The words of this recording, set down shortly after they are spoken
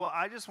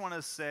I just want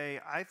to say,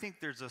 I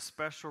think there's a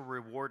special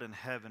reward in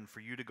heaven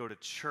for you to go to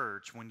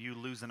church when you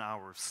lose an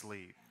hour of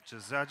sleep.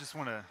 I just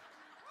want to,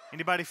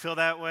 anybody feel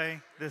that way?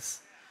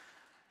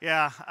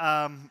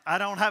 I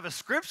don't have a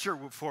scripture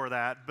for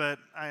that, but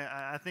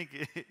I think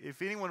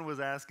if anyone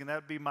was asking, that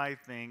would be my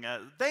thing.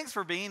 Thanks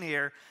for being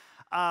here.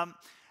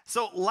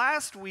 So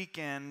last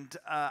weekend,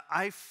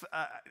 I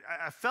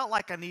felt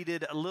like I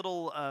needed a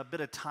little bit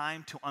of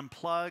time to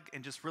unplug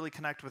and just really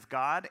connect with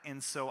God.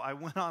 And so I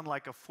went on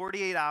like a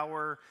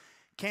 48-hour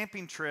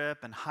camping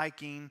trip and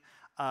hiking,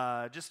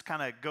 just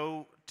kind of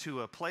go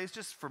to a place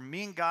just for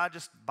me and God,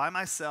 just by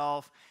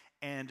myself,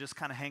 and just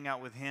kind of hang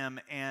out with Him.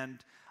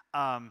 And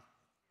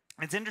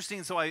it's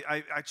interesting. So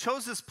I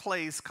chose this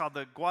place called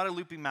the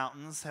Guadalupe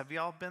Mountains. Have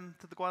y'all been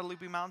to the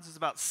Guadalupe Mountains? It's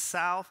about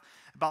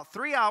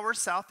 3 hours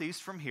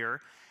southeast from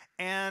here.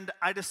 And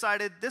I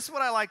decided this is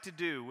what I like to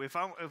do. If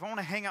I want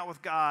to hang out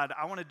with God,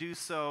 I want to do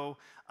so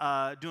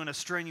doing a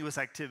strenuous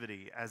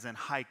activity, as in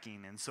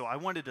hiking. And so I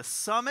wanted to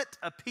summit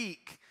a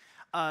peak,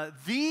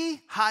 the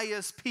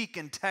highest peak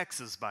in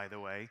Texas, by the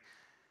way,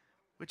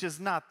 which is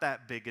not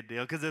that big a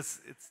deal because it's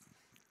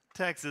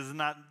Texas is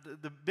not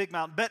the big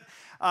mountain. But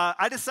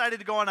I decided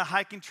to go on a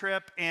hiking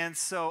trip, and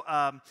so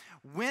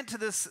went to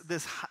this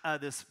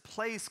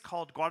place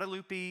called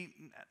Guadalupe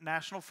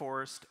National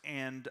Forest,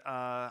 and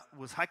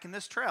was hiking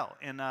this trail.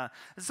 And there's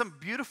some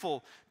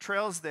beautiful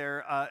trails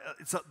there.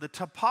 The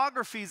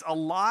topography's a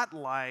lot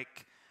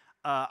like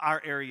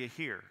our area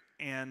here.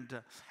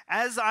 And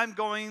as I'm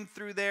going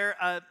through there,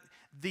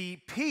 the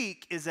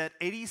peak is at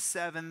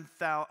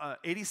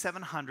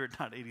 8,700,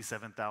 not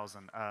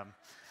 87,000.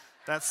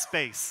 That's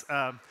space.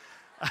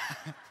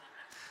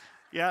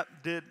 Yeah,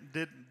 did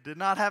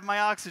not have my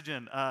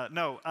oxygen.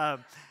 No,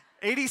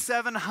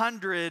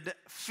 8,700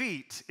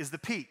 feet is the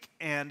peak,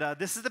 and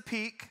this is the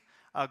peak,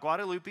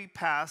 Guadalupe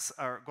Pass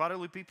or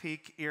Guadalupe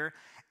Peak here.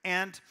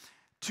 And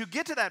to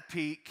get to that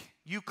peak,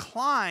 you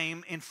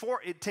climb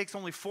it takes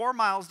only 4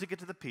 miles to get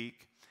to the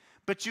peak,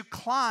 but you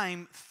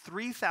climb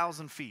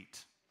 3,000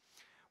 feet,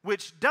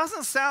 which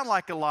doesn't sound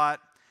like a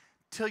lot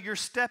till you're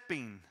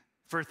stepping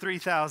for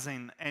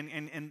 3,000,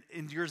 and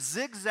you're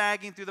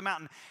zigzagging through the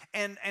mountain.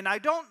 And I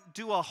don't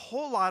do a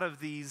whole lot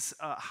of these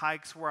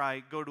hikes where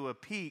I go to a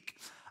peak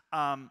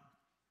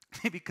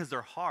because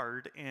they're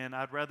hard, and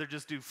I'd rather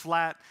just do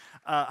flat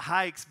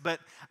hikes.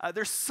 But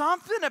there's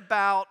something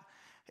about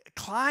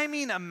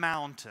climbing a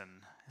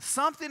mountain,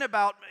 something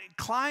about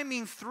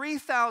climbing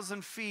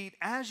 3,000 feet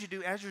as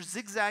you're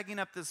zigzagging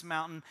up this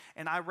mountain,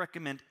 and I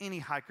recommend any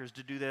hikers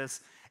to do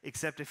this,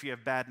 except if you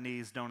have bad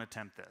knees, don't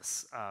attempt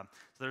this. So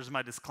there's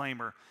my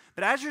disclaimer.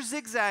 But as you're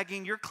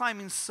zigzagging, you're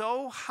climbing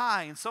so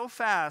high and so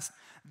fast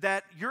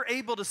that you're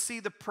able to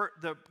see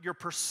your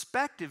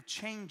perspective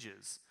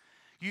changes.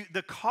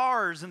 The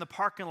cars in the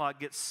parking lot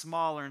get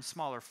smaller and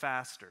smaller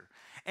faster.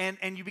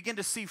 And you begin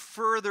to see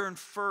further and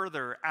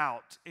further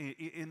out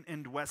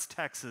in West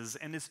Texas.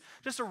 And it's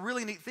just a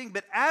really neat thing.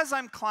 But as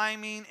I'm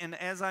climbing and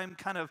as I'm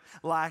kind of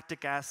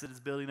lactic acid is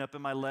building up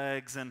in my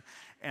legs and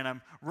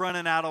I'm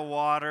running out of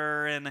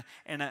water and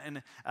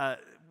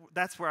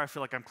that's where I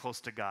feel like I'm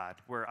close to God,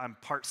 where I'm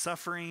part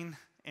suffering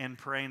and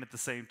praying at the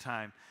same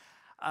time.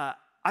 I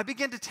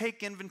begin to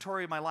take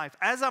inventory of my life.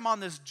 As I'm on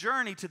this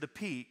journey to the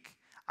peak,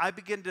 I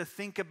begin to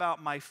think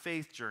about my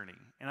faith journey.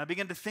 And I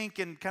begin to think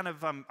in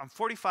I'm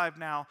 45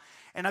 now,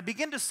 and I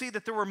begin to see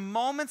that there were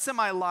moments in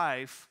my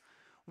life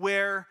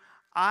where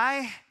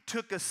I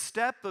took a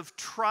step of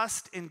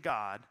trust in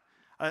God,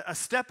 a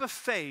step of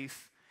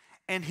faith,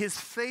 and His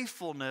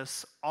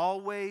faithfulness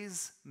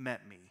always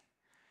met me.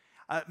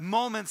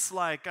 Moments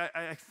like,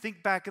 I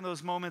think back in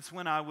those moments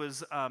when I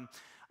was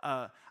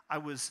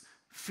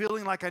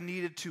feeling like I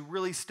needed to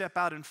really step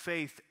out in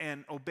faith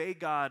and obey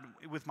God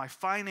with my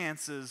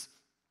finances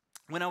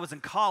when I was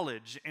in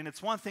college. And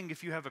it's one thing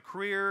if you have a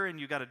career and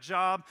you got a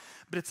job,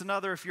 but it's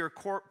another if you're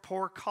a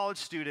poor college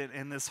student,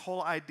 and this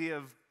whole idea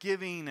of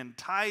giving and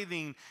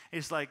tithing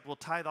is like, well,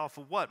 tithe off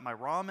of what? My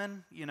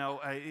ramen?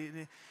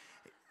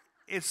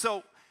 And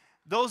so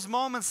those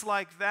moments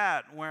like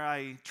that where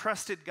I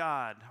trusted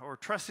God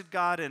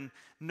in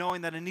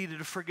knowing that I needed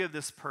to forgive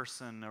this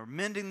person or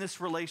mending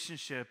this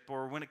relationship,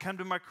 or when it came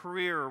to my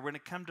career or when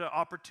it came to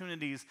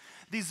opportunities,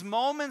 these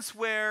moments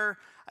where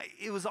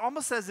it was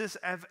almost as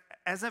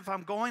if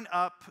I'm going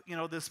up,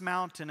 this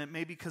mountain, it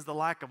may be because of the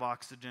lack of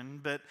oxygen,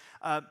 but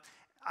I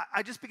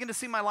just begin to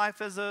see my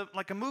life as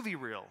like a movie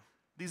reel.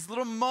 These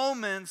little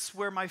moments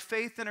where my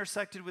faith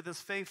intersected with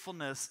His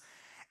faithfulness,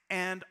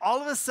 and all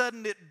of a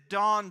sudden it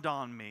dawned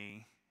on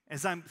me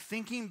as I'm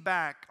thinking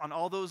back on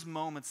all those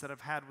moments that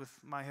I've had with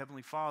my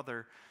Heavenly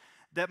Father,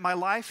 that my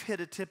life hit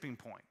a tipping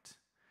point.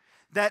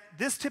 That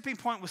this tipping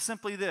point was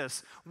simply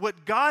this: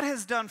 what God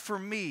has done for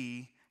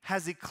me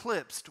has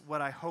eclipsed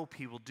what I hope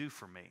He will do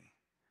for me.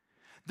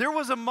 There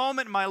was a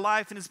moment in my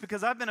life, and it's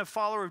because I've been a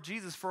follower of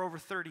Jesus for over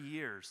 30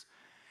 years.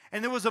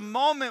 And there was a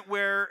moment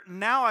where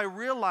now I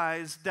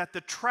realized that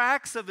the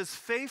tracks of His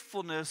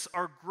faithfulness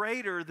are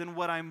greater than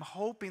what I'm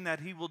hoping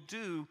that He will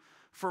do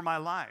for my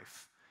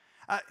life.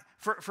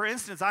 For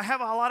instance, I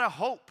have a lot of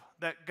hope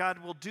that God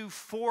will do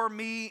for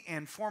me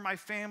and for my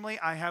family.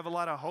 I have a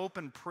lot of hope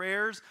and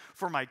prayers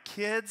for my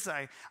kids.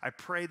 I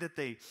pray that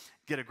they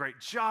get a great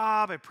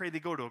job. I pray they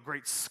go to a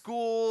great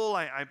school.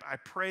 I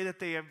pray that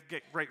they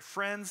get great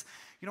friends.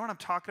 You know what I'm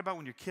talking about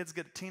when your kids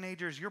get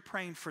teenagers? You're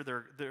praying for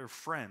their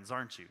friends,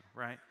 aren't you,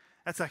 right?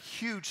 That's a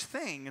huge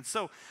thing. And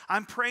so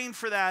I'm praying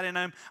for that, and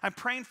I'm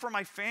praying for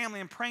my family.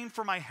 I'm praying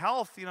for my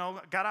health. You know,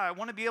 God, I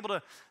want to be able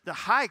to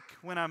hike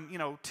when I'm,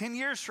 10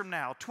 years from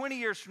now, 20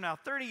 years from now,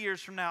 30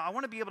 years from now. I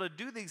want to be able to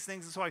do these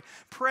things. And so I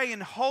pray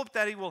and hope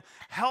that He will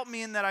help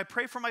me in that. I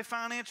pray for my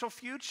financial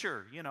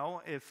future. You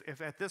know, if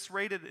at this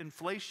rate of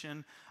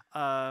inflation,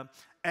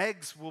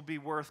 eggs will be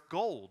worth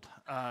gold,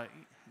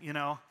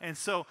 And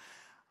so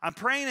I'm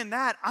praying in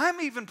that.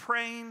 I'm even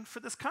praying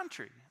for this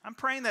country. I'm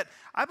praying that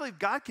I believe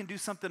God can do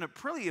something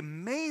pretty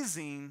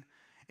amazing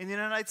in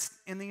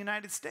the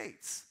United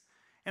States.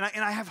 And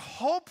I have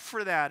hope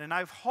for that, and I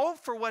have hope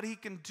for what He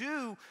can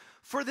do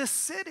for this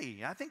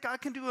city. I think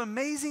God can do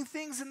amazing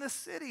things in this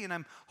city, and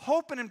I'm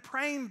hoping and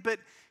praying, but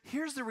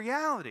here's the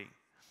reality.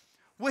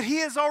 What He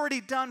has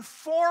already done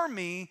for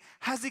me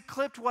has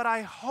eclipsed what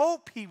I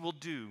hope He will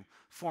do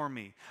for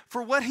me.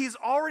 For what He's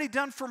already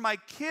done for my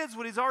kids,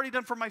 what He's already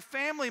done for my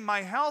family,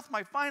 my health,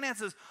 my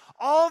finances,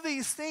 all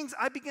these things,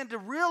 I begin to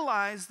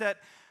realize that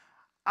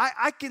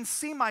I can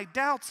see my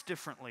doubts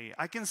differently.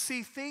 I can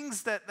see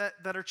things that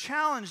are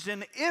challenged.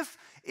 And if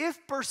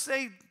per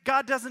se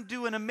God doesn't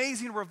do an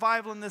amazing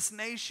revival in this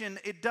nation,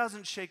 it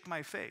doesn't shake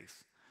my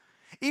faith.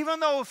 Even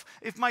though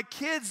if my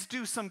kids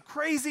do some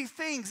crazy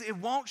things, it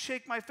won't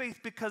shake my faith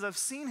because I've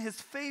seen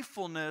His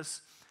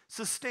faithfulness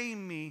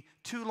sustain me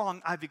too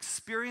long. I've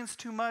experienced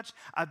too much.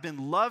 I've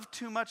been loved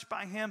too much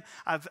by Him.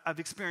 I've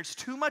experienced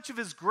too much of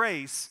His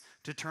grace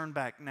to turn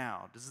back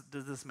now.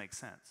 Does this make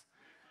sense?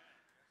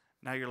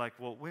 Now you're like,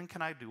 well, when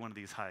can I do one of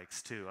these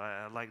hikes too?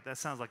 That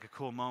sounds like a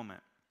cool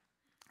moment.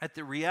 At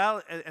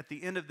the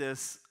end of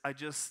this, I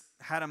just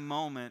had a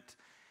moment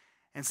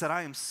and said,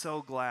 I am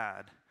so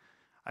glad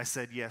I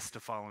said yes to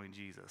following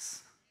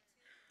Jesus.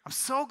 I'm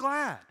so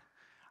glad.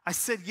 I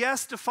said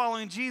yes to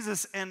following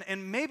Jesus,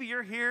 and maybe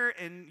you're here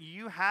and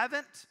you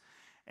haven't,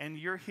 and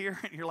you're here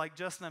and you're like,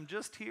 Justin, I'm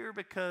just here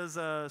because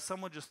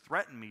someone just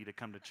threatened me to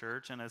come to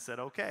church, and I said,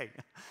 okay.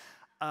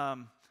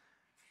 I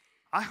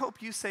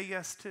hope you say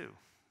yes too.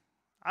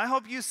 I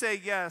hope you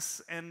say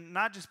yes, and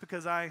not just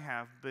because I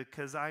have,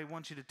 because I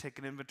want you to take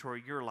an inventory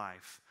of your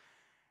life,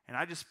 and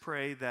I just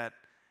pray that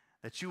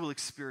you will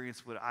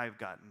experience what I've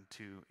gotten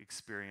to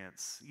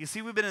experience. You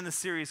see, we've been in this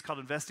series called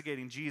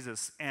Investigating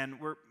Jesus, and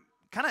we're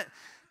kind of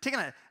taking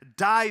a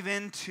dive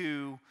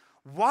into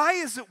why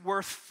is it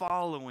worth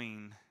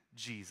following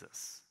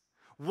Jesus?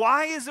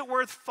 Why is it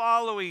worth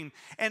following?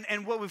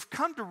 And what we've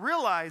come to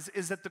realize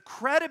is that the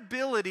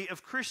credibility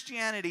of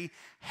Christianity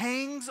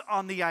hangs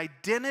on the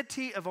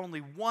identity of only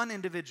one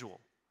individual,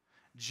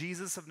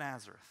 Jesus of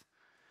Nazareth.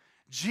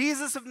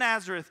 Jesus of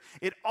Nazareth,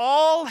 it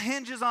all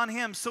hinges on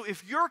Him. So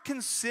if you're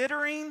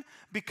considering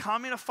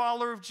becoming a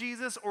follower of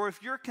Jesus, or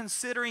if you're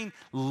considering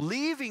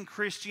leaving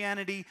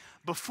Christianity,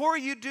 before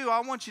you do, I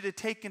want you to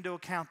take into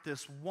account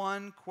this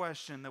one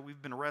question that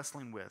we've been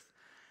wrestling with.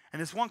 And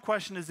this one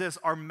question is this: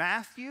 are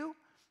Matthew,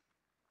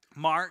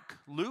 Mark,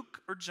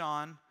 Luke, or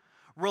John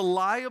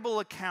reliable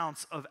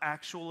accounts of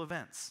actual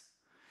events?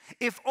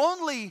 If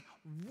only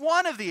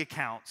one of the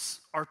accounts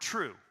are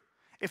true,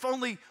 if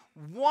only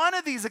one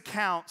of these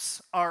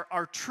accounts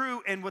are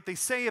true and what they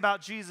say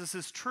about Jesus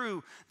is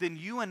true, then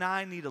you and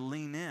I need to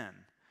lean in.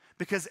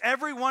 Because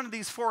every one of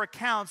these four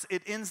accounts,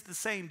 it ends the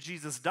same.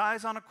 Jesus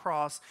dies on a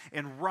cross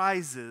and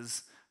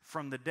rises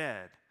from the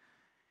dead.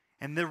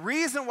 And the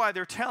reason why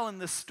they're telling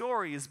this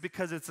story is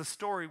because it's a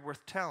story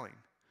worth telling.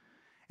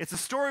 It's a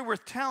story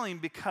worth telling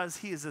because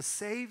He is a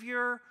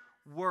Savior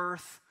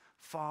worth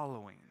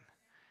following.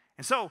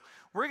 And so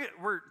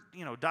we're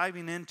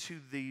diving into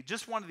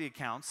just one of the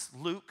accounts,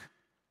 Luke.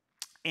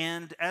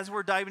 And as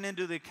we're diving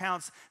into the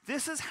accounts,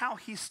 this is how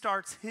he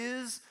starts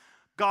his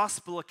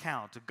gospel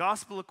account. A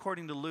gospel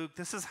according to Luke,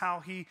 this is how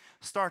he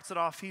starts it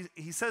off.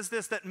 He says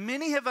this, that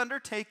many have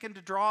undertaken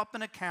to draw up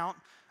an account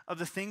of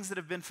the things that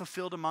have been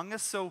fulfilled among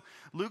us. So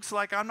Luke's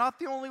like, I'm not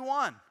the only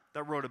one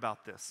that wrote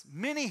about this.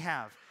 Many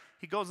have.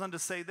 He goes on to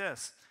say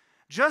this,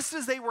 just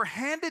as they were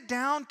handed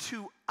down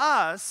to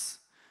us.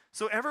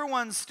 So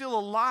everyone's still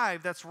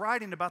alive that's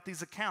writing about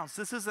these accounts.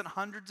 This isn't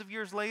hundreds of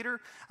years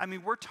later. I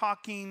mean, we're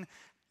talking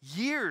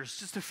years,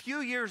 just a few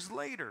years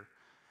later,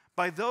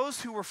 by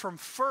those who were from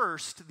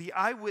first, the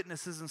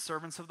eyewitnesses and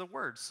servants of the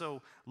word.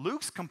 So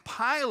Luke's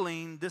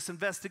compiling this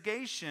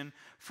investigation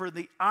for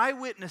the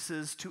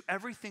eyewitnesses to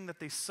everything that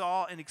they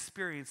saw and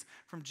experienced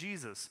from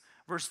Jesus.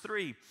 Verse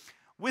 3,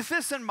 with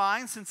this in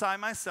mind, since I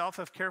myself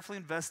have carefully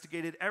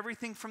investigated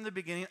everything from the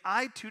beginning,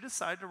 I too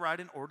decided to write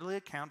an orderly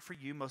account for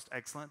you, most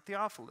excellent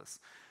Theophilus.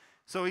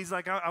 So he's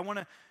like, I want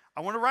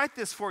to write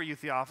this for you,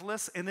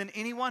 Theophilus, and then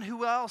anyone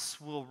who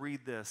else will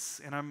read this.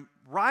 And I'm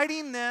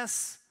writing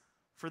this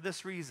for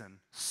this reason,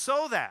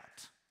 so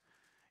that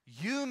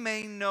you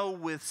may know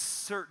with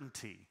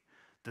certainty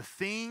the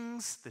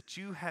things that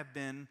you have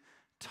been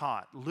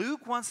taught.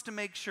 Luke wants to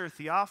make sure,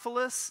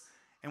 Theophilus,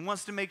 and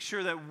wants to make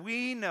sure that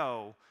we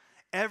know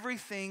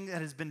everything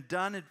that has been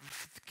done and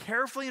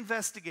carefully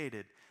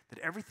investigated, that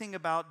everything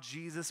about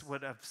Jesus,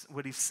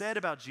 what he said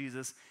about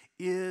Jesus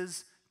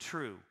is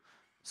true.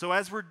 So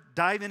as we're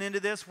diving into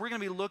this, we're going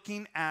to be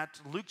looking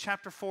at Luke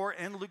chapter 4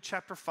 and Luke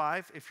chapter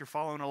 5, if you're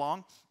following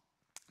along.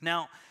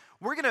 Now,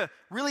 we're going to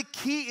really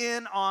key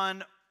in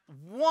on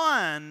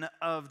one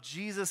of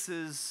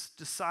Jesus's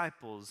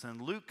disciples,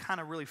 and Luke kind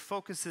of really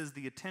focuses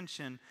the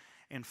attention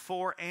in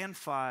 4 and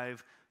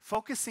 5,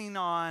 focusing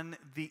on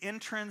the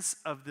entrance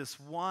of this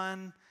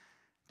one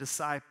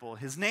disciple.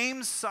 His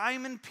name's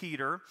Simon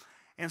Peter,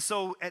 and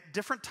so at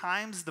different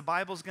times the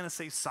Bible's going to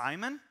say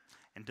Simon,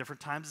 and different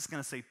times it's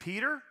going to say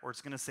Peter, or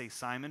it's going to say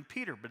Simon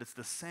Peter, but it's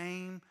the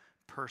same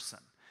person,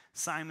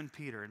 Simon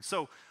Peter. And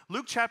so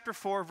Luke chapter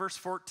 4, verse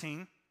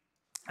 14,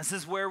 this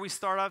is where we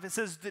start off. It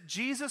says that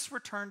Jesus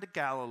returned to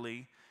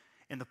Galilee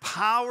in the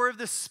power of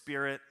the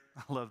Spirit.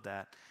 I love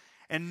that.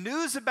 And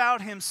news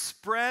about him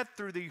spread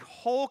through the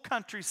whole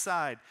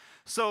countryside.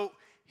 So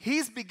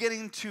he's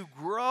beginning to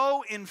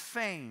grow in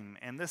fame.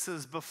 And this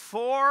is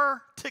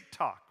before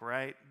TikTok,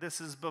 right? This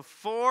is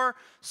before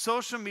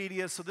social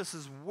media. So this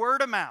is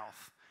word of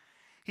mouth.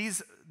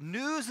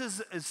 News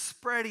is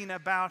spreading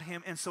about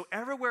him. And so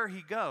everywhere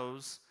he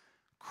goes,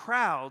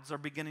 crowds are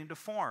beginning to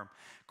form.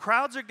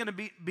 Crowds are going to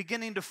be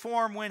beginning to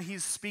form when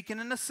he's speaking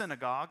in a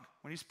synagogue,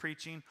 when he's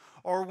preaching,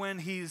 or when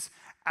he's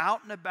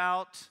out and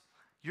about.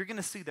 You're going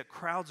to see that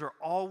crowds are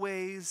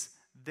always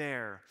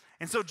there.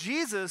 And so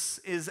Jesus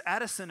is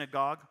at a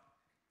synagogue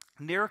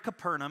near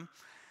Capernaum,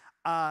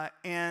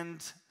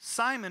 and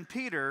Simon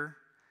Peter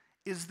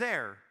is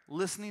there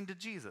listening to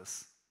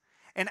Jesus.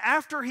 And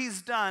after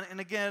he's done, and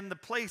again, the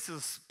place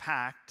is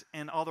packed,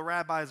 and all the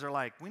rabbis are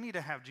like, we need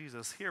to have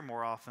Jesus here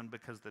more often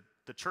because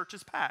the church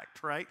is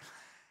packed, right?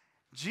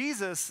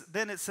 Jesus,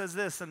 then it says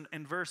this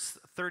in verse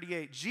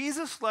 38,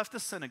 Jesus left the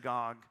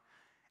synagogue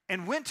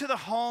and went to the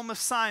home of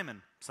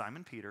Simon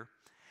Peter.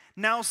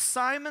 Now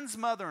Simon's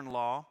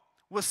mother-in-law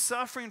was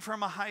suffering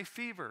from a high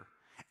fever,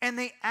 and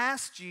they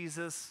asked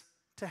Jesus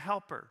to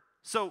help her.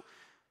 So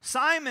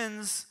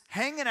Simon's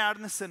hanging out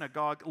in the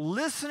synagogue,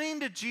 listening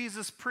to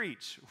Jesus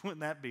preach. Wouldn't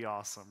that be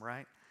awesome,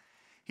 right?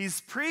 He's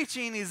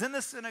preaching, he's in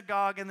the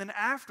synagogue, and then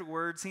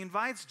afterwards he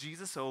invites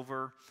Jesus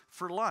over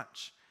for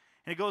lunch.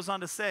 And it goes on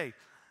to say,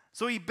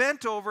 so he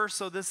bent over,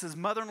 so this is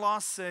mother-in-law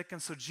sick, and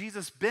so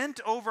Jesus bent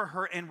over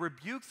her and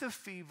rebuked the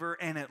fever,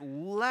 and it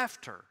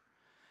left her.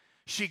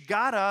 She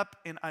got up,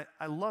 and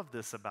I love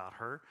this about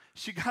her.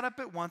 She got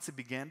up at once and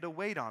began to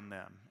wait on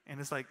them.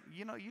 And it's like,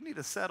 you need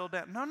to settle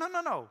down.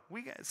 No.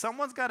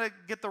 Someone's got to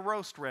get the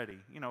roast ready,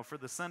 for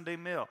the Sunday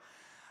meal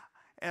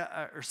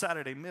or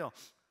Saturday meal.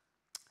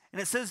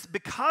 And it says,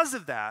 because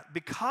of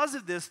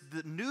this,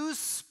 the news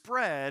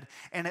spread,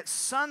 and at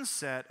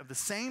sunset of the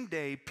same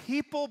day,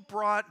 people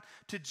brought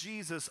to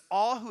Jesus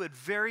all who had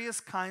various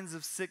kinds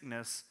of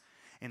sickness,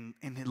 and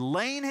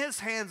laying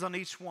his hands on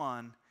each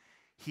one,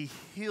 he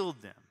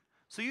healed them.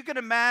 So you can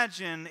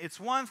imagine it's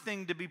one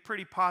thing to be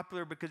pretty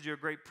popular because you're a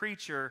great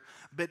preacher,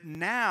 but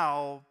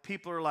now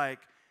people are like,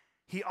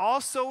 he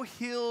also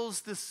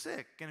heals the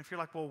sick. And if you're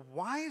like, well,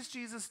 why is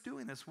Jesus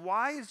doing this?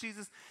 Why is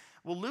Jesus...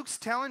 Well, Luke's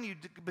telling you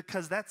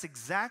because that's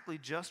exactly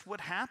just what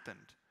happened.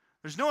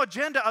 There's no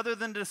agenda other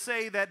than to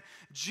say that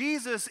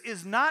Jesus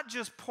is not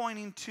just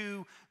pointing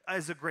to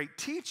as a great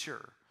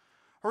teacher,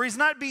 or he's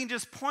not being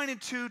just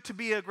pointed to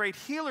be a great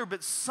healer,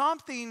 but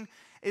something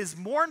is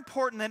more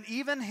important than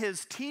even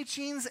his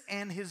teachings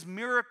and his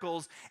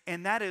miracles,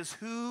 and that is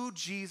who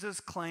Jesus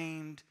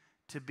claimed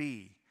to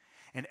be.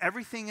 And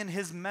everything in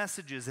his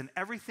messages and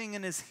everything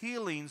in his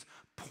healings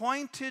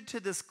pointed to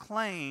this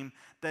claim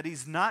that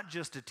he's not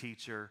just a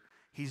teacher,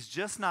 he's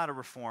just not a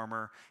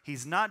reformer,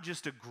 he's not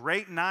just a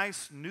great,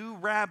 nice, new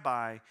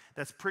rabbi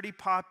that's pretty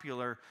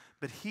popular,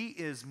 but he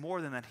is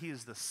more than that. He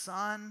is the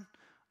Son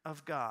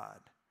of God.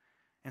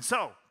 And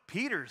so,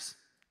 Peter's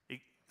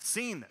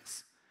seen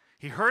this.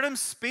 He heard him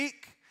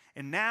speak,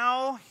 and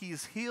now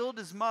he's healed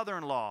his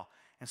mother-in-law.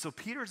 And so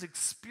Peter's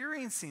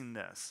experiencing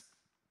this.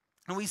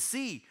 And we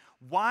see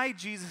why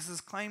Jesus is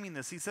claiming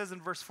this. He says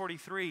in verse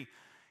 43,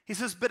 he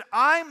says, but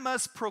I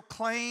must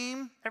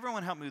proclaim,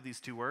 everyone help me with these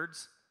two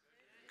words,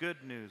 good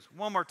news.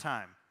 One more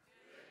time.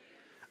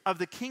 Of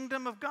the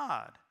kingdom of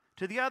God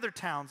to the other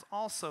towns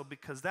also,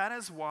 because that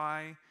is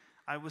why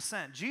I was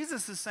sent.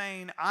 Jesus is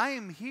saying, I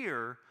am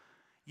here.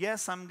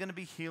 Yes, I'm going to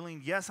be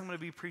healing. Yes, I'm going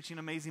to be preaching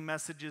amazing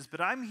messages, but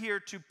I'm here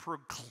to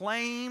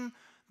proclaim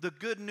the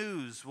good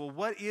news. Well,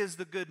 what is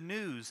the good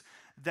news?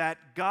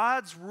 That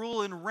God's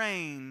rule and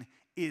reign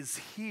is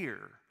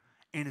here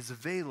and is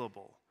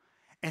available.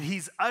 And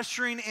he's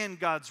ushering in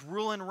God's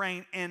rule and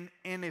reign. And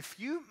if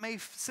you may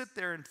sit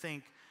there and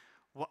think,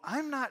 well,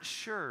 I'm not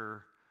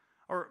sure,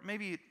 or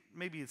maybe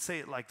you'd say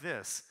it like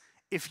this.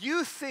 If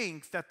you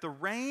think that the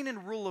reign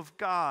and rule of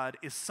God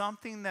is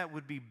something that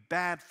would be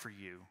bad for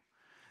you,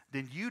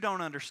 then you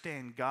don't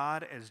understand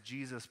God as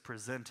Jesus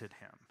presented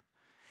him.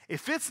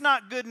 If it's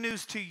not good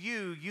news to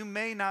you, you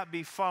may not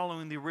be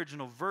following the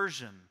original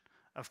version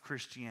of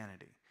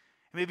Christianity.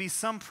 It may be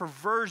some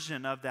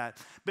perversion of that.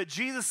 But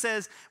Jesus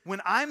says, when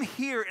I'm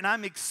here and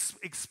I'm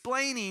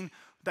explaining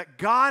that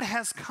God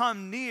has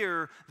come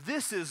near,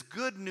 this is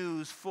good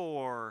news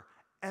for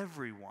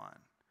everyone.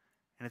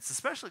 And it's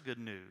especially good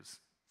news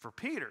for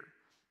Peter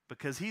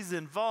because he's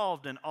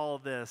involved in all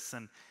this.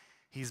 And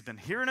he's been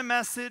hearing a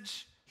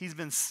message. He's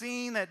been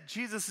seeing that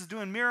Jesus is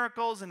doing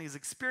miracles and he's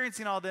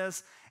experiencing all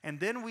this. And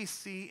then we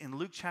see in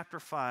Luke chapter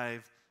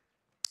 5,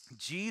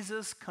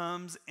 Jesus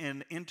comes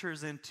and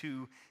enters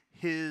into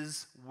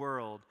his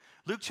world.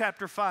 Luke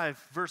chapter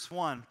 5, verse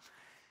 1.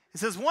 It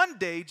says, one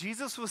day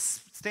Jesus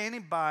was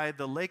standing by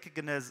the lake of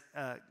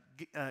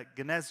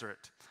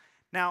Gennesaret.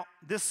 Now,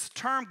 this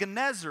term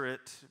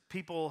Gennesaret,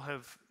 people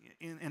have,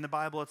 in the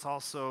Bible, it's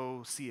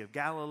also Sea of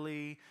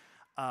Galilee.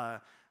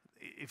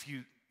 If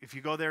you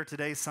go there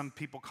today, some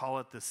people call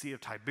it the Sea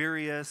of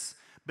Tiberias,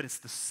 but it's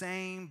the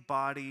same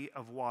body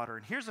of water.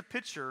 And here's a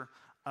picture.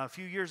 A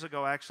few years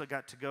ago, I actually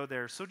got to go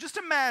there. So just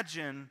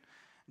imagine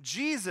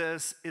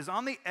Jesus is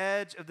on the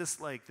edge of this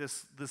lake,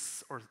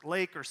 or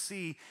lake or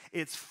sea.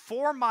 It's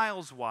 4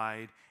 miles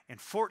wide and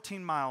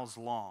 14 miles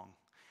long.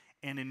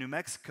 And in New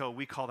Mexico,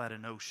 we call that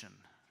an ocean,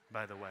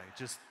 by the way.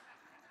 Just,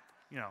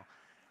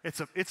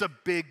 it's a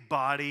big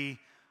body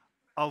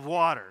of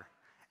water.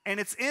 And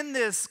it's in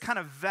this kind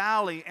of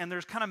valley, and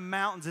there's kind of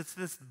mountains. It's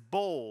this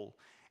bowl.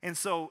 And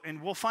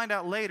we'll find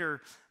out later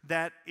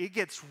that it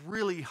gets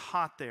really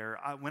hot there.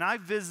 When I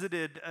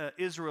visited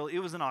Israel, it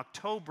was in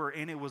October,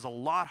 and it was a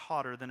lot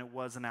hotter than it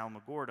was in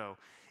Alamogordo.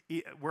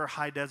 We're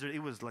high desert. It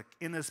was like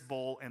in this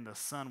bowl, and the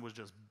sun was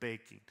just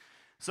baking.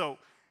 So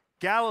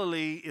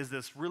Galilee is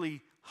this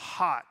really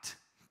hot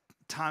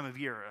time of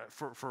year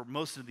for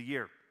most of the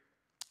year.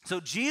 So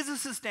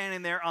Jesus is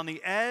standing there on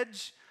the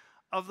edge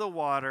of the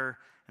water,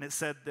 and it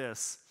said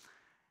this.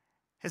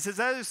 It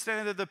says, as he was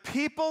standing there, the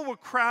people were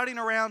crowding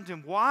around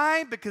him.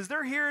 Why? Because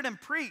they're hearing him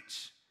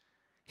preach.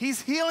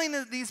 He's healing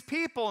these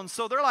people, and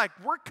so they're like,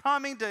 we're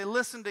coming to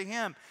listen to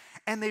him.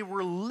 And they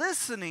were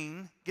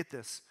listening, get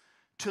this,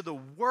 to the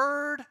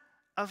word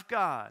of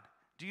God.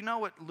 Do you know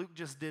what Luke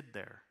just did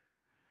there?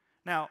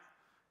 Now,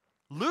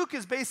 Luke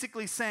is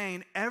basically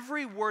saying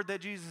every word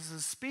that Jesus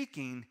is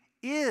speaking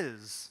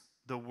is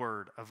the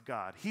word of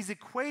God. He's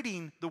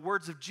equating the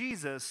words of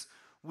Jesus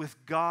with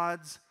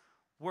God's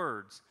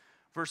words.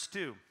 Verse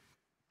 2.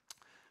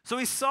 So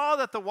he saw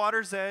that the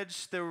water's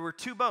edge, there were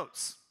 2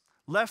 boats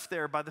left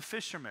there by the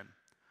fishermen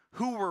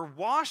who were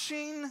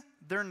washing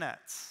their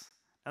nets.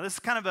 Now this is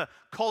kind of a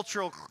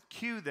cultural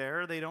cue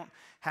there. They don't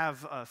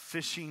have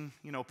fishing,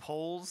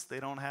 poles. They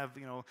don't have,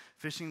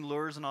 fishing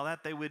lures and all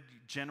that. They would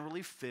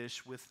generally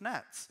fish with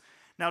nets.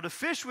 Now to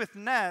fish with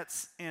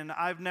nets, and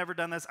I've never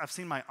done this. I've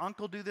seen my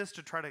uncle do this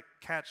to try to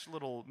catch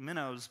little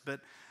minnows.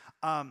 But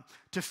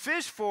to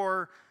fish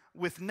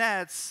with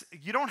nets,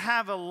 you don't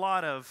have a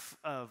lot of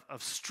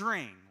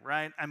string,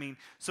 right?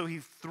 So he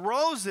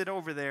throws it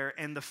over there,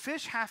 and the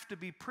fish have to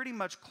be pretty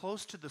much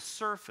close to the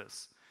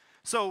surface.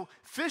 So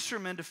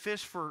fishermen to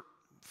fish for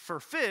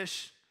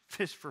fish.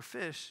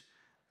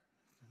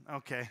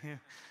 Okay,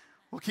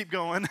 we'll keep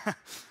going.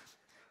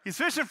 He's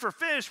fishing for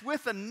fish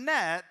with a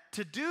net.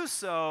 To do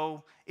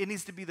so, it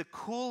needs to be the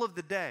cool of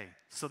the day.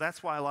 So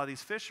that's why a lot of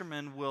these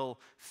fishermen will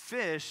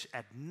fish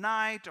at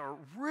night or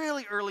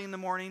really early in the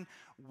morning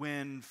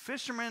when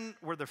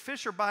where the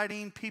fish are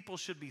biting, people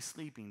should be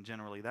sleeping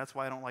generally. That's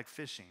why I don't like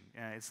fishing.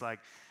 It's like,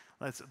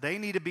 they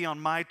need to be on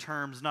my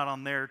terms, not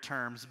on their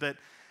terms. But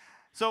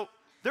so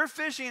they're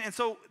fishing, and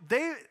so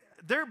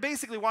they're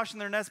basically washing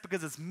their nets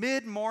because it's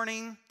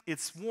mid-morning,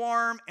 it's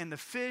warm, and the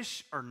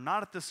fish are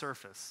not at the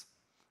surface.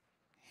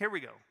 Here we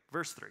go,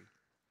 verse 3.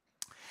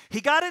 He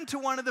got into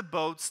one of the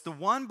boats, the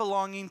one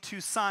belonging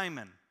to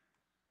Simon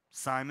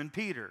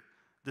Peter,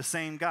 the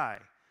same guy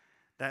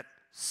that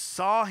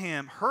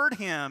heard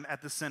him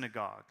at the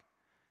synagogue,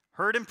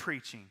 heard him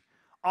preaching,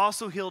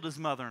 also healed his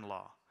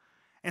mother-in-law.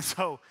 And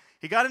so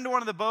he got into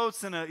one of the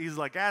boats, and he's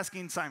like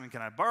asking Simon,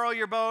 can I borrow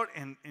your boat?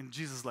 And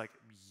Jesus is like,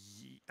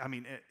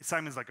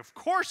 Simon's like, of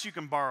course you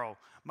can borrow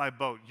my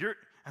boat.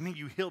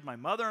 You healed my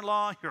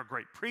mother-in-law. You're a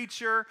great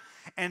preacher.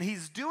 And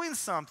he's doing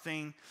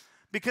something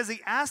because he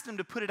asked him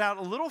to put it out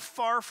a little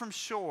far from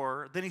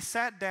shore. Then he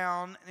sat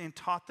down and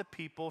taught the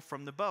people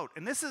from the boat.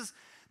 And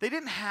they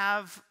didn't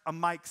have a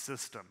mic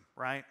system,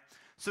 right?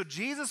 So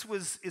Jesus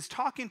is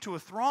talking to a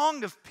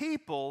throng of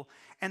people,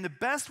 and the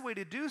best way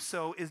to do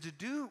so is to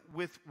do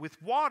with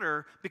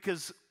water,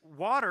 because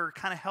water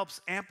kind of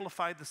helps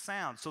amplify the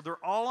sound. So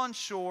they're all on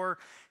shore.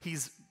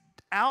 He's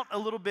out a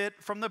little bit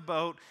from the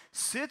boat,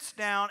 sits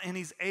down, and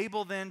he's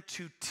able then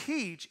to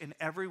teach, and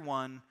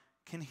everyone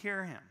can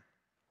hear him.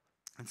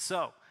 And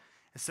so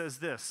it says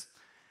this,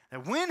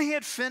 that when he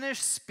had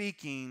finished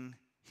speaking,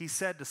 he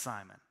said to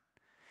Simon,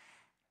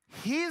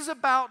 he's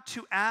about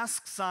to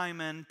ask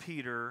Simon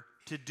Peter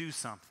to do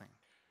something.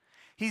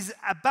 He's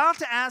about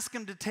to ask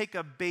him to take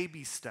a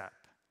baby step,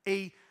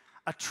 a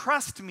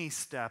trust me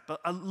step,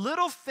 a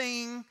little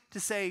thing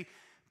to say,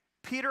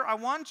 Peter, I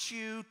want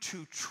you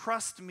to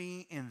trust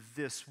me in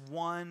this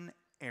one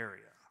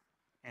area.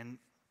 And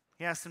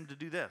he asked him to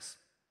do this.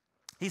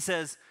 He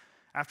says,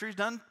 after he's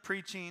done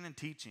preaching and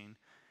teaching,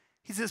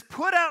 he says,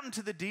 put out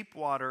into the deep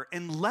water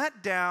and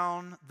let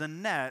down the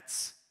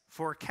nets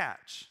for a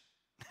catch.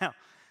 Now,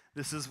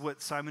 this is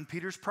what Simon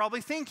Peter's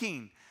probably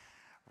thinking.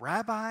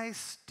 Rabbi,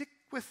 stick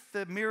with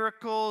the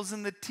miracles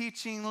and the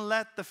teaching,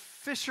 let the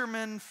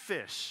fishermen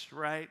fish,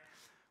 right?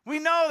 We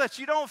know that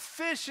you don't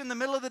fish in the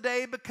middle of the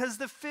day because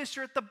the fish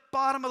are at the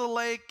bottom of the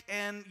lake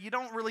and you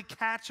don't really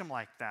catch them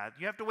like that.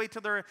 You have to wait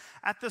till they're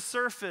at the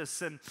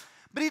surface.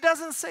 But he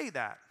doesn't say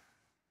that.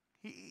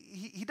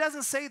 He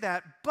doesn't say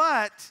that,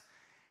 but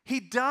he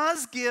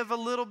does give a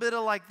little bit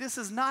of like, this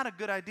is not a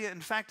good idea.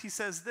 In fact, he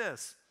says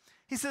this.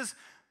 He says,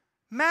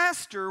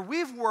 Master,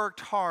 we've worked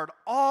hard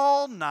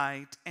all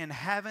night and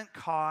haven't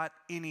caught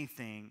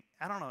anything.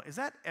 I don't know,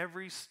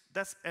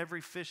 that's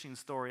every fishing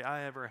story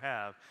I ever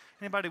have.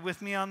 Anybody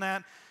with me on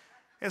that?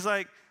 It's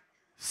like,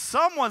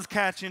 someone's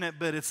catching it,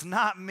 but it's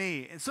not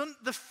me. And so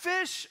the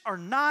fish are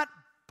not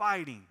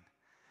biting.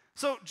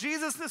 So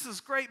Jesus, this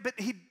is great, but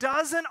he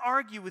doesn't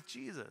argue with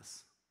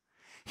Jesus.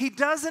 He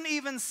doesn't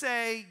even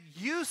say,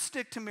 you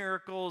stick to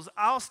miracles,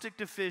 I'll stick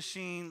to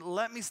fishing,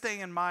 let me stay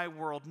in my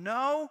world.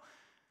 No,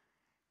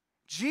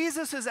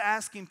 Jesus is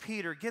asking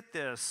Peter, get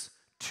this,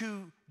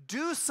 to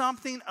do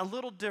something a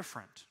little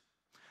different,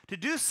 to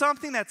do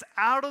something that's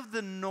out of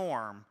the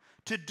norm,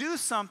 to do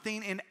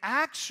something and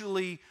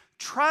actually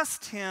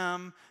trust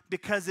him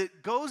because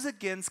it goes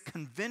against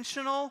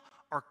conventional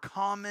or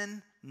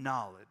common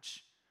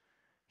knowledge.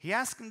 He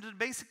asked him to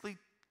basically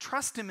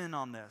trust him in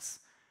on this.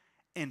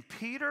 And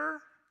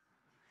Peter,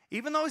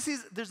 even though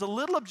there's a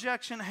little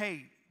objection,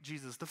 hey,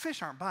 Jesus, the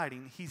fish aren't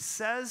biting, he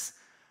says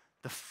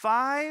the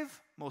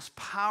 5 most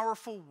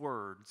powerful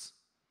words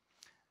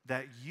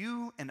that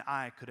you and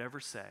I could ever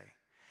say.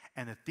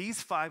 And that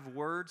these 5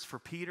 words for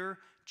Peter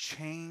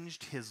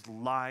changed his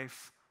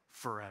life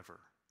forever.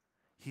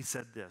 He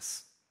said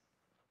this,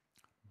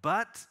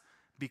 but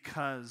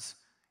because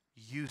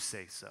you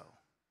say so.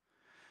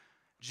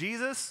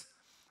 Jesus,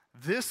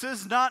 this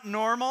is not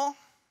normal.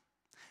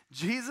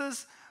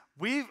 Jesus,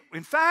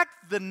 in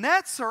fact, the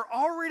nets are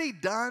already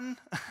done.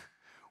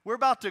 We're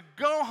about to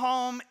go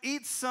home,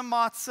 eat some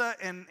matzah,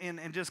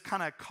 and just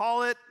kind of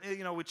call it.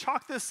 You know, we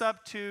chalk this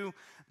up to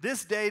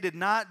this day did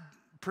not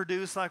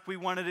produce like we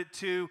wanted it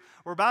to.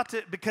 We're about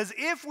to, because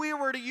if we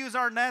were to use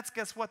our nets,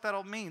 guess what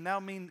that'll mean?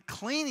 That'll mean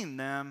cleaning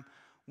them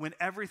when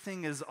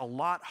everything is a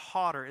lot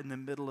hotter in the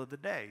middle of the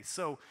day.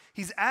 So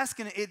he's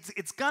asking,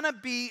 it's going to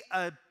be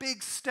a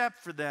big step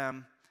for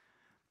them,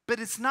 but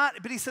it's not,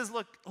 but he says,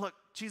 look,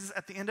 Jesus,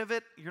 at the end of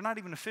it, you're not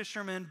even a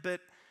fisherman, but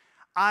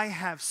I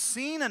have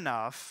seen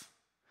enough,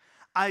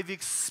 I've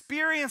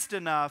experienced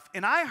enough,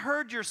 and I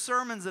heard your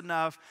sermons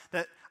enough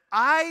that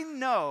I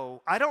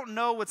don't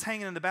know what's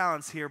hanging in the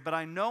balance here, but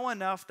I know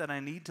enough that I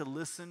need to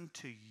listen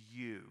to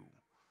you.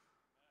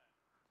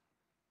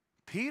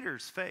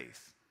 Peter's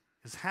faith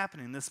is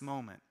happening in this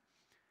moment.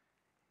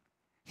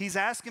 He's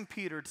asking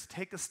Peter to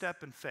take a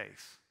step in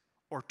faith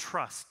or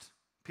trust.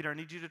 Peter, I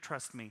need you to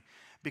trust me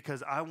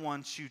because I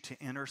want you to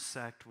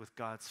intersect with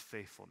God's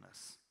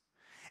faithfulness.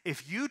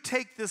 If you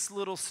take this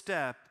little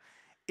step,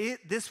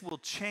 this will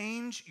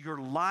change your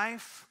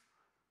life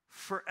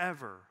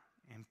forever.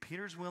 And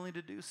Peter's willing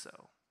to do so.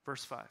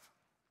 Verse 5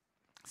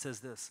 says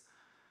this.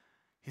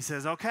 He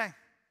says, okay,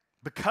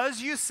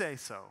 because you say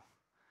so,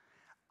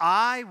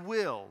 I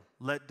will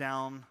let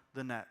down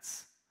the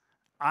nets.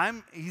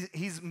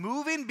 He's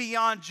moving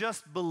beyond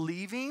just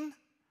believing.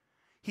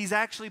 He's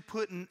actually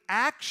putting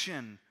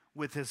action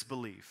with his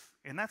belief.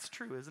 And that's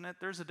true, isn't it?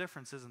 There's a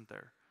difference, isn't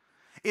there?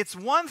 It's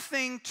one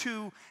thing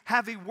to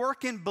have a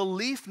work in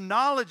belief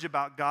knowledge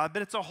about God,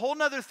 but it's a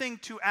whole other thing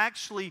to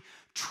actually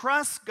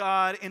trust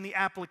God in the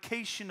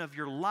application of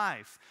your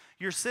life.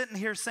 You're sitting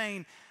here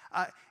saying,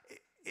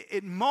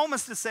 it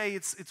moments to say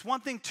it's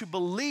one thing to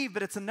believe,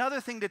 but it's another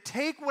thing to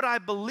take what I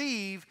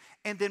believe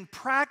and then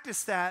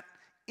practice that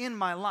in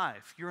my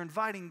life. You're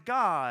inviting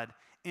God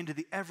into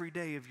the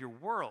everyday of your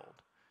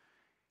world.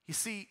 You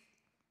see,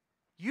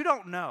 you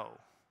don't know,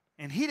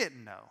 and he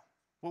didn't know,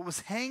 what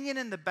was hanging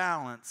in the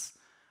balance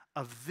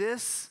of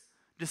this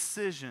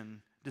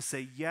decision to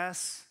say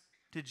yes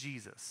to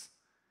Jesus.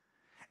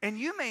 And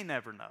you may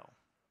never know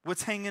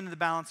what's hanging in the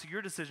balance of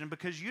your decision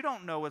because you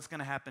don't know what's going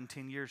to happen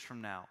 10 years from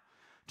now.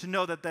 To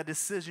know that that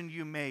decision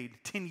you made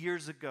 10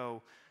 years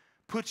ago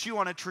puts you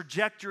on a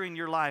trajectory in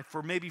your life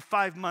for maybe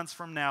 5 months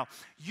from now.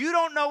 You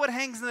don't know what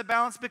hangs in the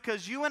balance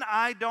because you and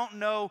I don't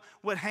know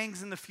what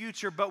hangs in the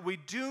future, but we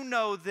do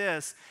know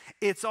this.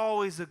 It's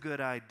always a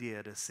good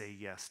idea to say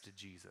yes to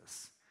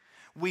Jesus.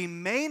 We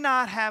may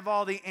not have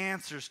all the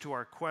answers to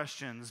our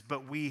questions,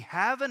 but we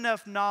have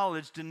enough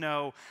knowledge to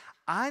know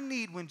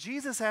when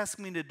Jesus asks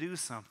me to do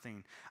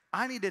something,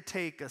 I need to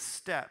take a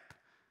step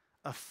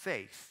of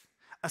faith,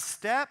 a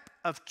step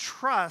of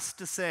trust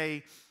to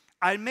say,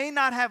 I may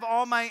not have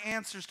all my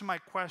answers to my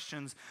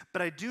questions,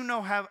 but I do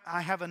know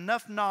I have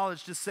enough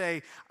knowledge to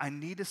say, I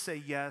need to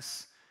say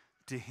yes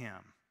to him.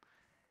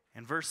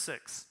 In verse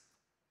 6,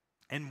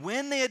 and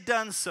when they had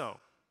done so,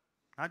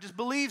 not just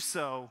believe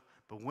so,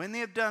 but when they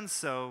have done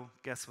so,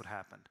 guess what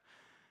happened?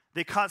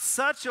 They caught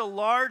such a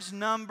large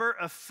number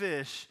of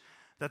fish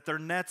that their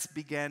nets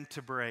began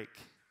to break.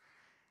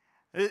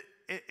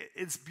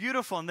 It's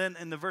beautiful. And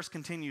then the verse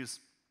continues.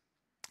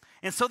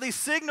 And so they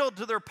signaled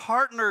to their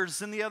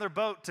partners in the other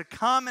boat to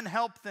come and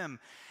help them.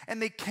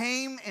 And they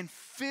came and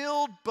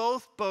filled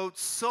both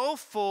boats so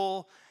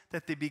full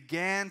that they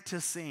began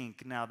to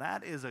sink. Now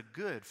that is a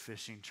good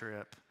fishing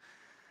trip,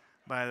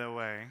 by the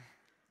way.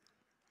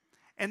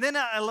 And then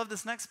I love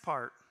this next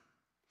part.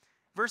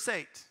 Verse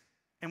 8.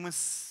 And when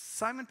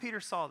Simon Peter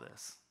saw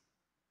this,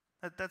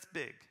 that's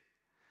big.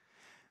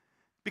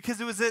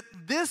 Because it was at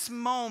this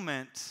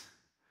moment,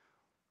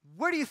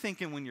 what are you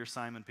thinking when you're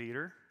Simon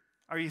Peter?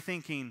 Are you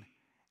thinking,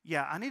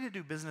 yeah, I need to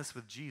do business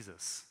with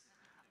Jesus.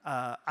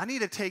 I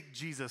need to take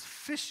Jesus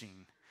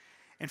fishing.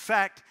 In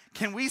fact,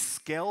 can we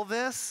scale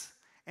this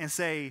and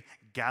say,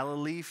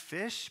 Galilee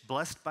fish,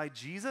 blessed by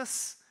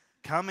Jesus?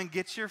 Come and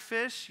get your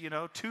fish,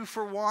 2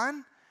 for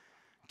 1.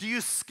 Do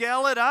you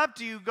scale it up?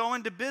 Do you go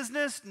into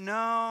business?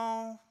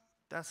 No,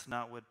 that's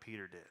not what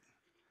Peter did.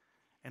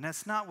 And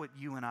that's not what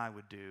you and I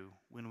would do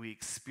when we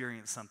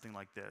experience something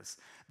like this.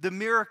 The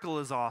miracle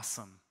is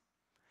awesome.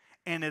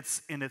 And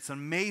it's an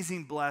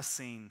amazing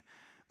blessing.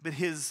 But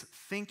his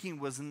thinking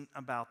wasn't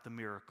about the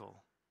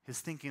miracle. His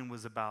thinking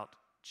was about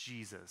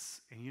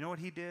Jesus. And you know what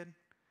he did?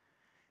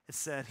 It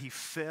said he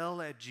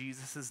fell at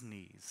Jesus'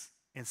 knees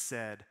and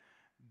said,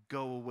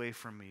 "Go away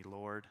from me,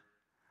 Lord.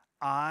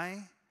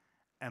 I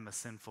am a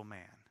sinful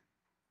man."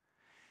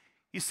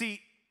 You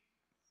see,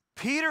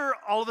 Peter,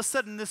 all of a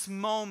sudden, in this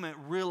moment,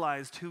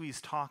 realized who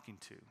he's talking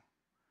to.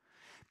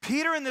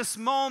 Peter, in this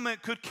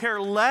moment, could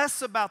care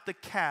less about the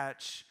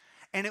catch,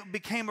 and it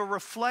became a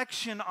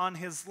reflection on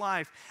his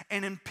life.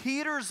 And in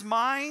Peter's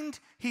mind,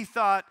 he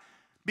thought,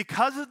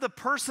 because of the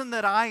person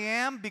that I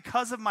am,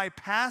 because of my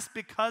past,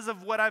 because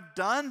of what I've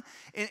done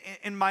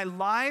in my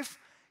life,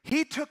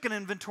 he took an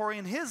inventory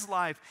in his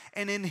life.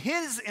 And in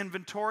his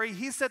inventory,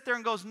 he sat there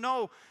and goes,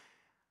 no,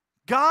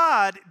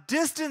 God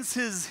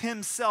distances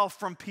himself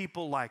from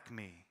people like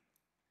me.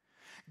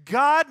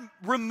 God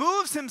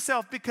removes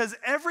himself because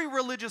every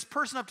religious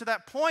person up to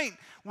that point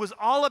was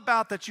all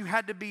about that you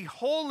had to be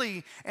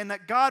holy and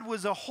that God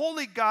was a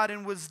holy God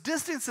and was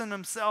distancing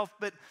himself.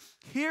 But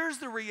here's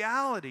the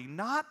reality.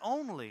 Not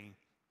only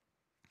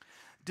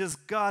does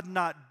God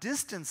not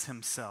distance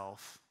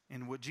himself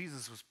in what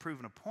Jesus was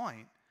proving a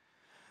point,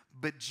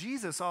 but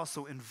Jesus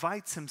also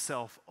invites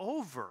himself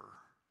over.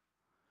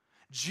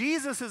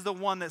 Jesus is the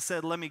one that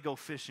said, let me go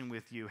fishing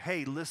with you.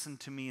 Hey, listen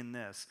to me in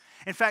this.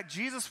 In fact,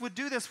 Jesus would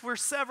do this for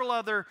several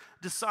other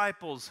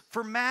disciples.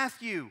 For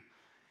Matthew,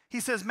 he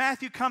says,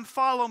 Matthew, come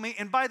follow me.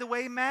 And by the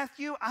way,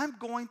 Matthew, I'm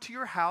going to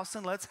your house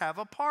and let's have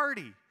a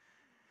party.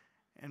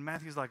 And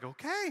Matthew's like,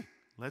 okay,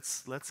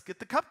 let's get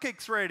the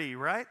cupcakes ready,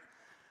 right?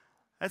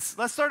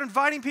 Let's start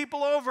inviting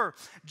people over.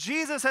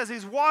 Jesus, as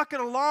he's walking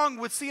along,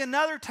 would see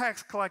another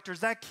tax collector,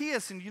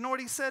 Zacchaeus. And you know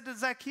what he said to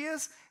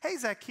Zacchaeus? Hey,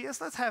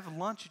 Zacchaeus, let's have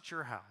lunch at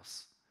your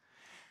house.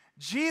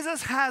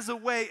 Jesus has a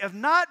way of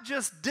not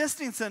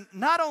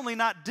only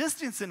not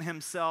distancing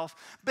himself,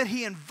 but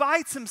he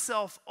invites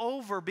himself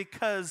over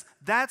because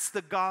that's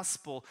the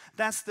gospel.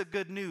 That's the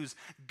good news.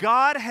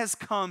 God has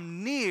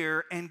come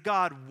near, and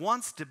God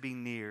wants to be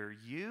near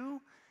you,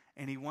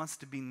 and he wants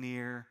to be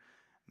near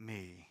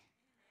me.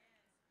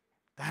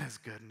 That is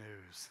good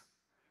news.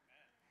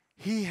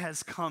 He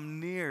has come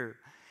near.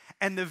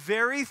 And the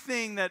very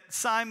thing that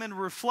Simon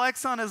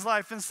reflects on his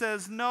life and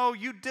says, no,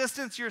 you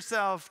distance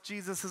yourself.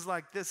 Jesus is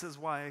like, this is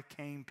why I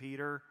came,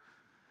 Peter.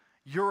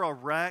 You're a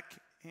wreck.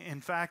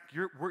 In fact,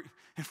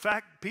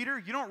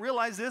 Peter, you don't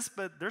realize this,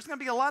 but there's going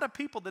to be a lot of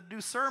people that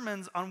do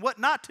sermons on what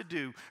not to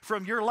do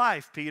from your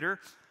life, Peter.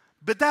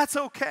 But that's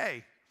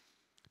okay.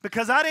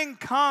 Because I didn't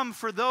come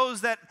for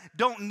those that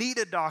don't need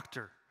a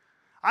doctor.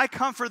 I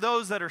come for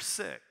those that are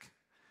sick.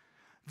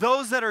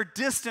 Those that are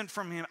distant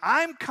from him.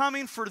 I'm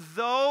coming for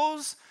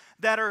those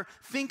that are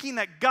thinking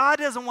that God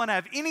doesn't want to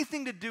have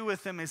anything to do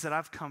with them. He said,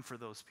 I've come for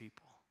those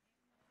people.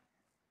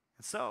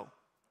 And so,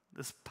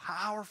 this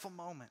powerful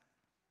moment,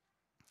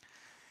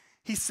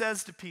 he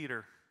says to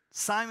Peter,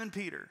 Simon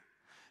Peter,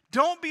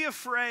 don't be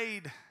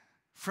afraid.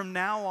 From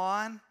now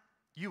on,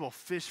 you will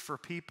fish for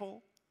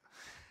people.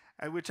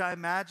 At which I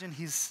imagine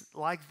he's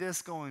like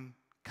this going,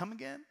 come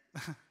again?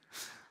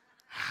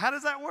 How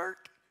does that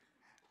work?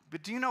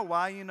 But do you know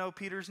why you know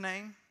Peter's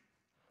name?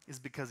 Is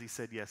because he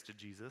said yes to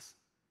Jesus.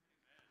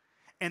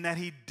 And that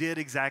he did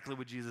exactly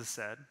what Jesus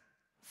said.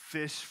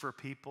 Fish for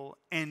people.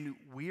 And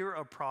we're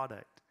a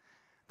product.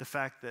 The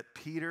fact that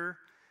Peter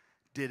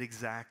did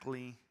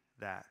exactly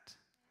that.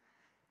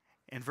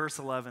 And verse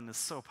 11 is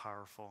so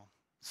powerful.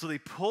 So they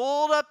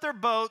pulled up their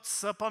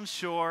boats up on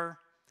shore.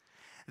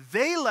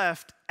 They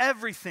left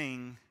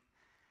everything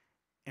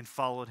and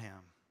followed him.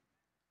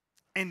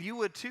 And you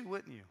would too,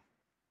 wouldn't you?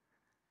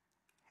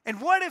 And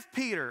what if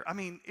Peter,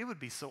 it would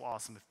be so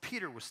awesome if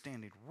Peter was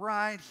standing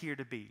right here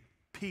to be.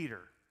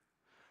 Peter,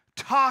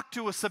 talk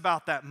to us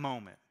about that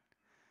moment.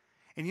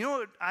 And you know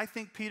what I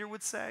think Peter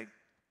would say?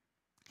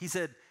 He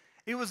said,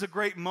 it was a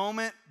great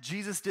moment.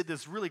 Jesus did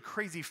this really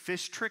crazy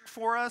fish trick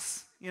for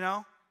us,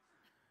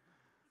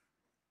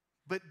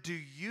 But do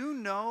you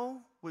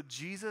know what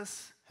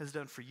Jesus has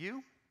done for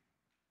you?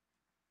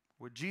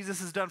 What Jesus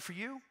has done for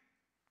you?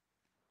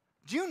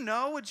 Do you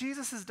know what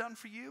Jesus has done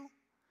for you?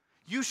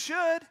 You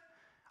should.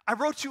 I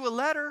wrote you a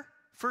letter,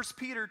 1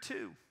 Peter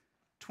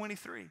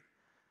 2:23.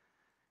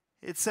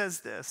 It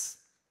says this: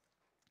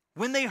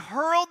 when they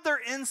hurled their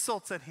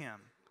insults at him,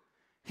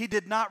 he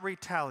did not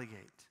retaliate.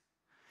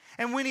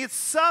 And when he had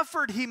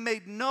suffered, he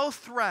made no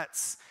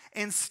threats.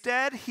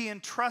 Instead, he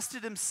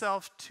entrusted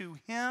himself to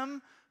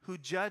him who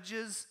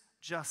judges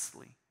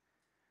justly.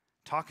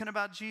 Talking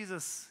about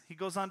Jesus, he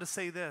goes on to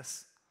say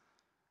this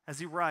as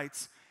he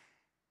writes,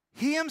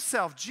 he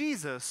himself,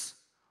 Jesus,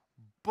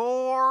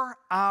 bore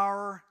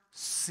our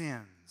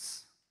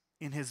sins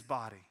in his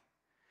body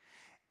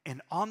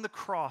and on the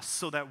cross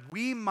so that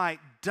we might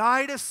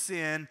die to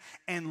sin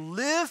and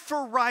live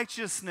for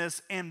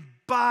righteousness, and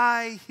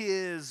by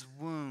his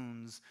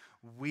wounds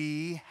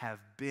we have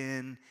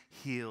been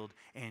healed,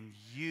 and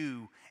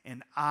you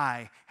and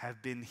I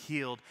have been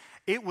healed.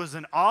 It was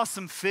an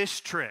awesome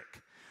fish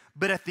trick,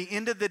 but at the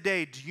end of the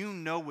day, do you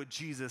know what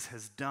Jesus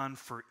has done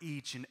for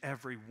each and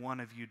every one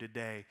of you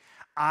today?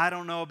 I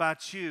don't know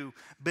about you,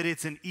 but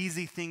it's an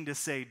easy thing to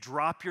say,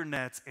 drop your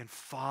nets and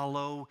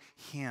follow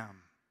him.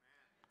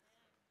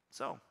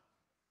 So,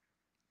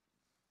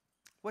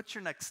 what's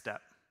your next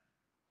step?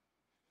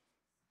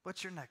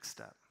 What's your next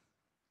step?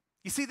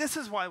 You see, this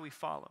is why we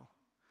follow.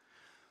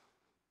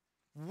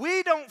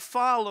 We don't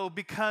follow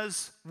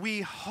because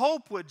we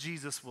hope what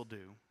Jesus will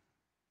do.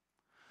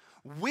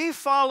 We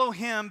follow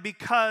him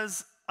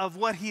because of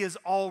what he has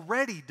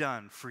already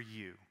done for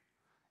you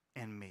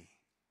and me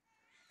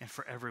and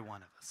for every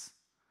one of us.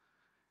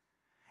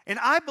 And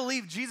I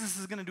believe Jesus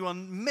is going to do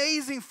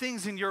amazing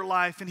things in your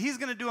life, and he's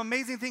going to do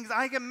amazing things.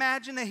 I can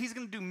imagine that he's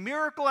going to do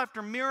miracle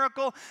after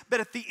miracle, but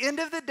at the end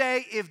of the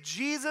day, if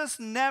Jesus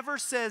never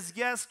says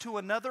yes to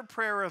another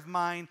prayer of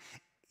mine,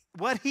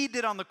 what he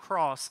did on the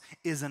cross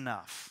is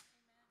enough.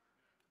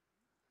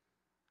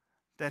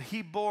 That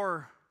he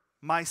bore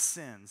my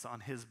sins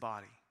on his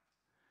body,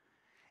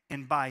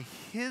 and by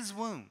his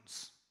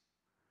wounds,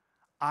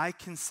 I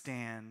can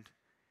stand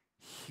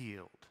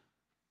healed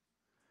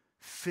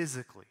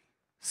physically,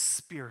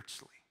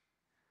 spiritually,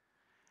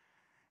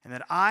 and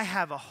that I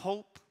have a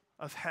hope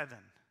of heaven,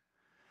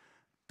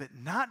 but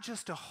not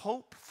just a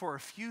hope for a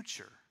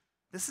future.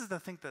 This is the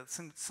thing that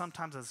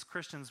sometimes as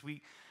Christians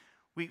we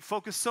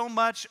focus so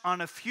much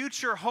on a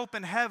future hope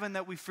in heaven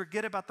that we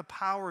forget about the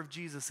power of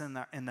Jesus in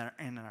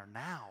our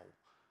now.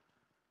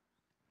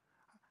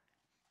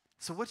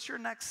 So what's your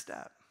next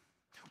step?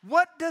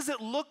 What does it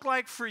look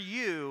like for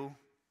you,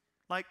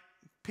 like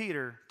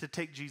Peter, to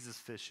take Jesus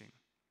fishing?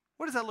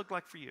 What does that look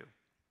like for you?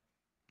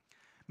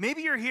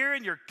 Maybe you're here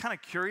and you're kind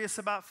of curious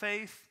about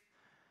faith,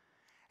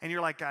 and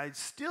you're like, I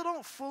still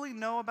don't fully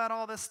know about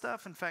all this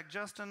stuff. In fact,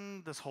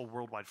 Justin, this whole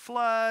worldwide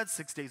flood,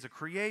 6 days of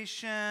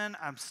creation,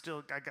 I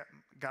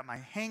got my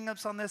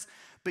hang-ups on this.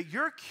 But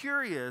you're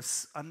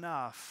curious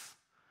enough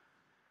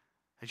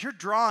that you're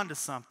drawn to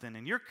something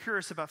and you're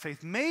curious about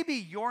faith. Maybe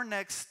your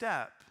next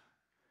step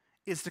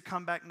is to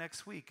come back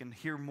next week and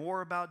hear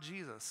more about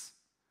Jesus.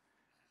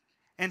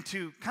 And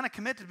to kind of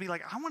commit to be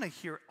like, I want to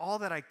hear all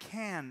that I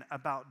can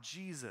about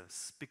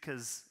Jesus.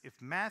 Because if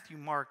Matthew,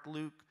 Mark,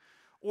 Luke,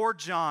 or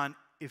John,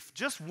 if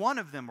just one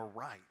of them are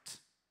right,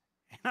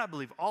 and I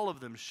believe all of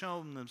them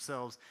show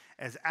themselves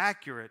as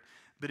accurate,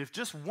 but if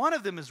just one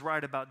of them is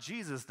right about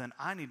Jesus, then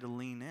I need to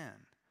lean in.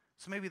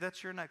 So maybe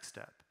that's your next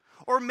step.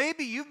 Or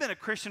maybe you've been a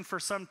Christian for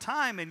some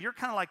time and you're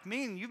kind of like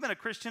me and you've been a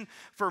Christian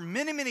for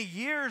many, many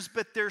years,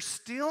 but there's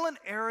still an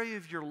area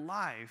of your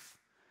life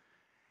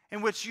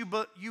in which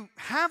you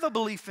have a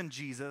belief in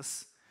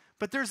Jesus,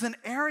 but there's an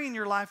area in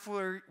your life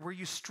where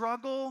you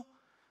struggle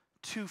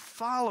to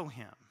follow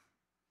him.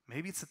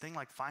 Maybe it's a thing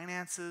like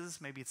finances.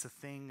 Maybe it's a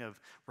thing of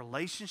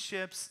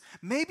relationships.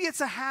 Maybe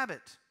it's a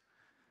habit.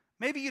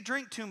 Maybe you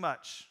drink too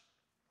much,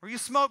 or you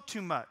smoke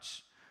too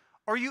much,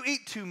 or you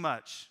eat too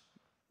much.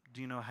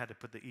 Do you know I had to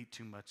put the eat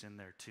too much in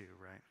there too,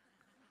 right?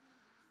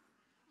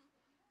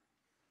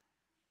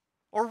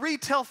 Or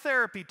retail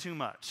therapy too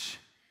much.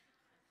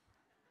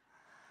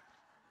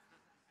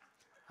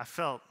 I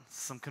felt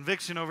some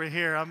conviction over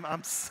here.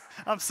 I'm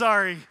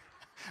sorry.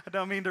 I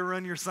don't mean to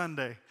ruin your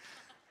Sunday.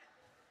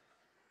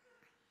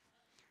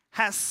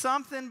 Has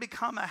something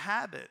become a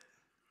habit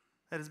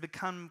that has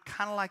become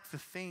kind of like the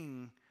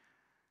thing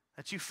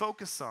that you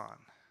focus on?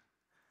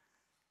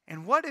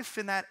 And what if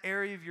in that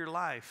area of your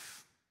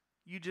life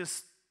you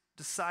just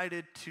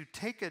decided to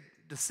take a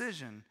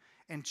decision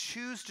and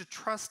choose to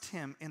trust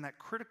him in that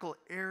critical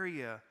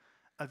area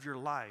of your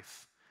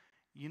life?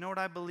 You know what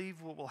I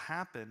believe what will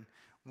happen?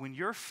 When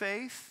your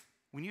faith,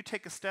 when you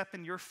take a step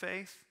in your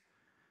faith,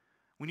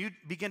 when you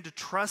begin to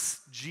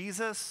trust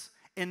Jesus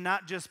in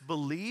not just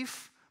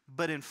belief,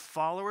 but in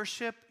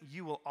followership,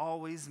 you will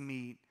always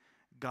meet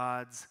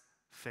God's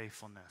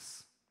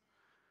faithfulness.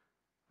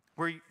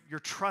 Where your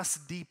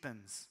trust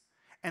deepens.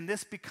 And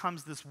this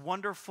becomes this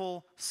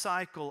wonderful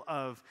cycle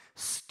of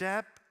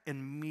step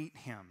and meet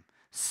him.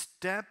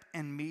 Step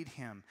and meet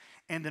him.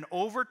 And then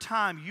over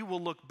time, you will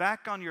look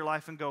back on your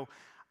life and go,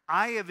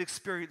 I have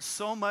experienced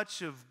so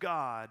much of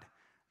God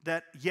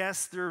that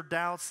yes, there are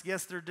doubts,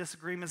 yes, there are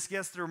disagreements,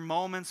 yes, there are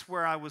moments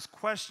where I was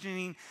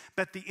questioning,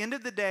 but at the end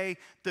of the day,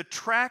 the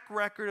track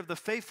record of the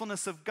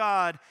faithfulness of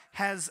God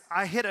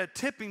I hit a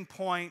tipping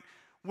point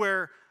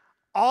where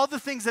all the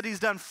things that he's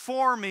done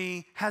for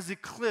me has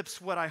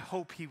eclipsed what I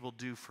hope he will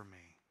do for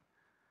me.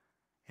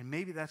 And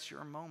maybe that's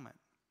your moment.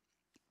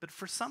 But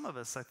for some of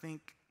us, I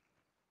think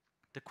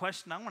the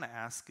question I want to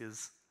ask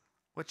is,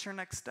 what's your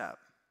next step?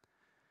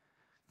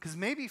 Because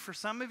maybe for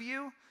some of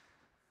you,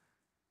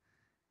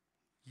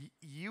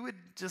 you would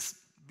just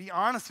be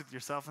honest with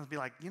yourself and be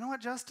like, you know what,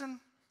 Justin?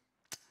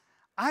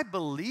 I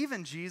believe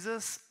in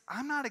Jesus.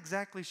 I'm not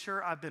exactly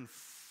sure I've been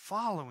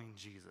following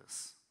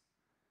Jesus.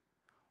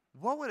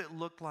 What would it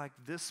look like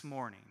this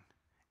morning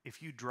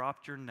if you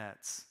dropped your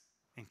nets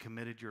and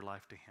committed your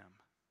life to him?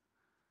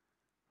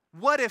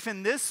 What if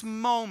in this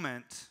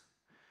moment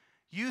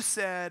you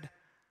said,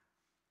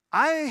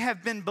 I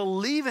have been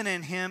believing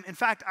in him. In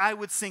fact, I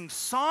would sing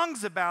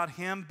songs about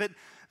him, but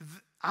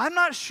I'm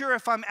not sure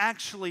if I'm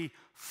actually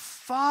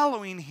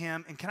following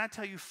him. And can I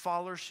tell you,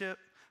 followership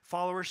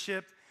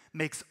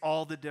makes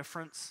all the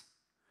difference.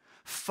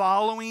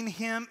 Following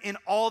him in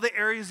all the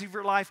areas of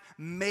your life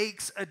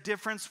makes a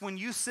difference. When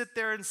you sit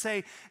there and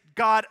say,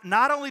 God,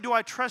 not only do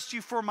I trust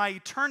you for my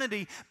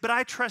eternity, but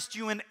I trust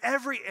you in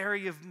every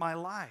area of my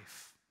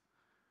life.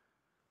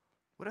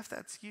 What if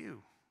that's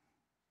you?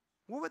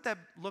 What would that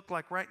look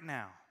like right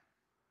now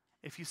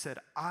if you said,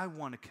 I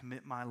want to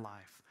commit my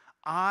life?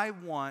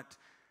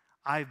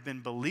 I've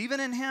been believing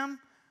in him,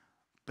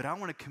 but I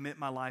want to commit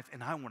my life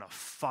and I want to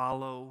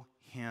follow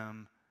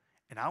him.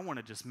 And I want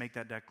to just make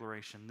that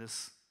declaration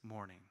this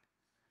morning.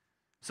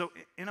 So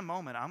in a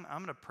moment, I'm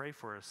going to pray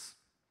for us.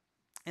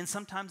 And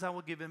sometimes I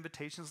will give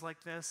invitations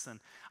like this, and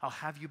I'll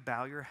have you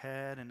bow your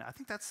head, and I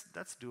think that's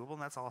doable,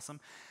 and that's awesome.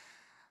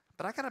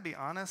 But I got to be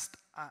honest,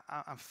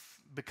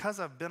 because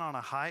I've been on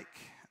a hike,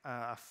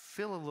 I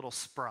feel a little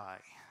spry.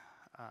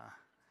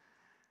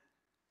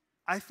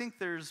 I think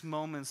there's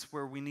moments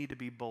where we need to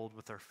be bold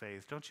with our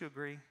faith. Don't you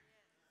agree?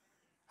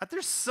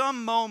 There's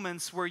some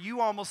moments where you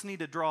almost need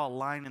to draw a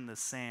line in the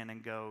sand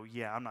and go,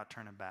 yeah, I'm not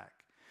turning back.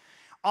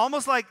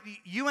 Almost like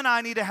you and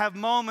I need to have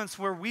moments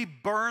where we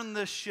burn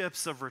the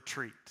ships of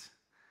retreat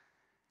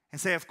and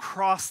say, I've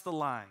crossed the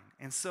line.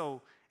 And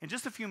so in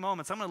just a few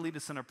moments, I'm going to lead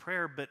us in a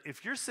prayer. But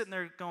if you're sitting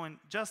there going,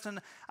 Justin,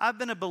 I've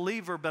been a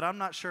believer, but I'm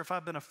not sure if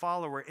I've been a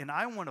follower, and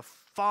I want to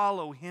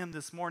follow him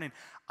this morning,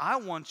 I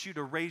want you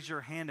to raise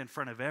your hand in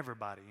front of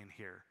everybody in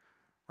here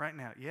right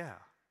now. Yeah,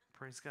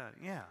 praise God.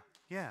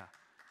 Yeah.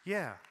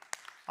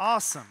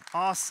 Awesome.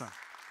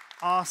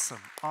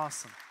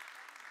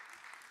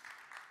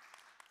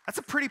 That's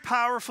a pretty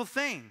powerful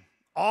thing.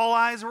 All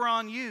eyes were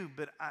on you,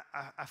 but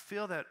I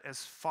feel that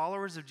as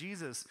followers of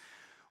Jesus,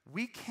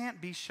 we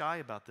can't be shy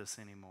about this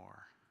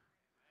anymore.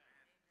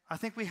 I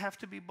think we have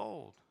to be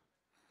bold.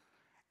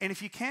 And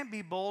if you can't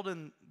be bold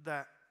in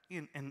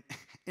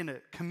a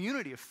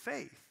community of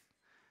faith,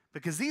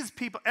 because these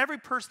people, every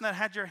person that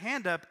had your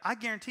hand up, I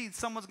guarantee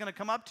someone's going to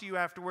come up to you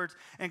afterwards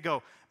and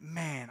go,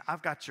 man,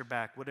 I've got your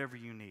back, whatever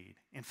you need.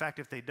 In fact,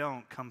 if they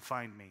don't, come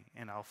find me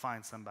and I'll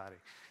find somebody.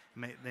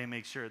 They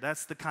make sure.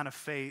 That's the kind of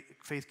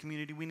faith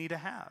community we need to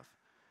have.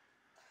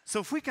 So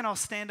if we can all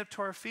stand up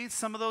to our feet,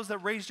 some of those that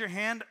raised your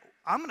hand,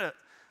 I'm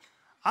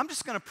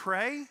just going to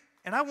pray,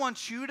 and I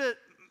want you to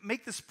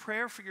make this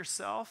prayer for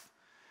yourself.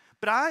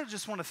 But I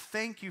just want to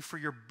thank you for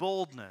your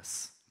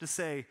boldness to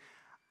say,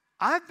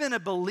 I've been a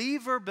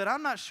believer, but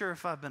I'm not sure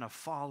if I've been a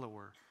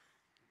follower.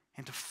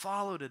 And to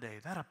follow today,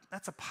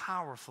 that's a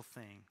powerful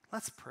thing.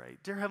 Let's pray.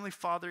 Dear Heavenly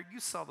Father, you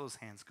saw those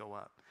hands go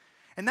up.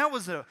 And that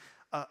was a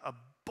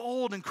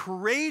bold and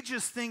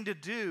courageous thing to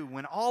do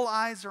when all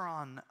eyes are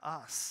on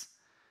us.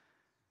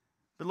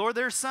 But Lord,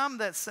 there's some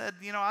that said,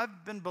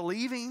 I've been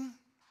believing.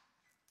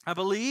 I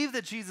believe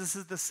that Jesus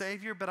is the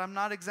Savior, but I'm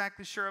not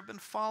exactly sure I've been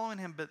following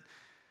him. But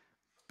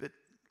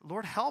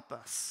Lord, help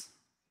us.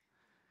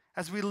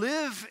 As we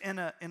live in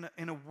a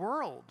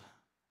world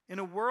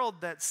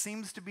that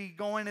seems to be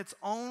going its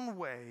own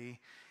way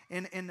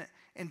and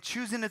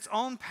choosing its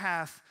own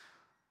path,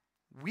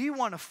 we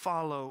want to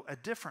follow a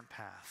different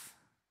path.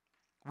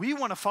 We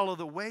want to follow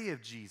the way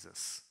of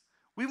Jesus.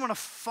 We want to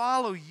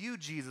follow you,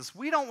 Jesus.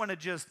 We don't want to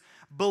just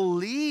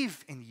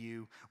believe in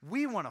you.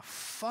 We want to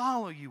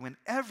follow you in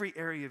every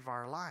area of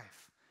our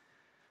life.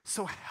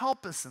 So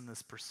help us in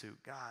this pursuit,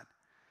 God.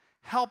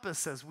 Help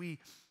us as we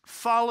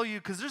follow you,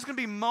 because there's going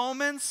to be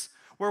moments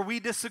where we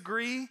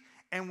disagree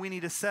and we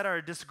need to set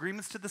our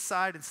disagreements to the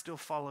side and still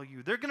follow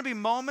you. There are going to be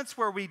moments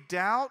where we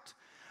doubt,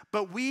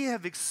 but we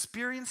have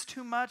experienced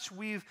too much.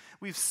 We've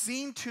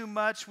seen too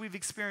much. We've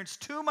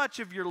experienced too much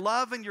of your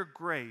love and your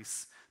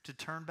grace to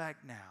turn back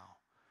now.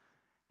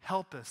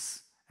 Help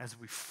us as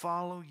we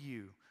follow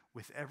you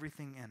with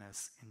everything in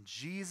us. In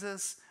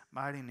Jesus'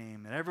 mighty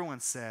name. And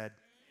everyone said,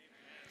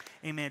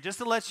 Amen. Just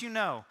to let you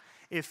know,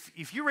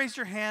 if you raise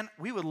your hand,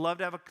 we would love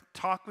to have a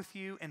talk with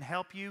you and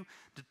help you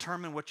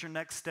determine what your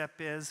next step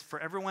is. For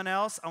everyone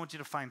else, I want you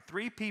to find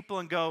 3 people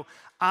and go,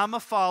 I'm a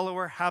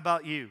follower. How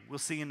about you? We'll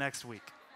see you next week.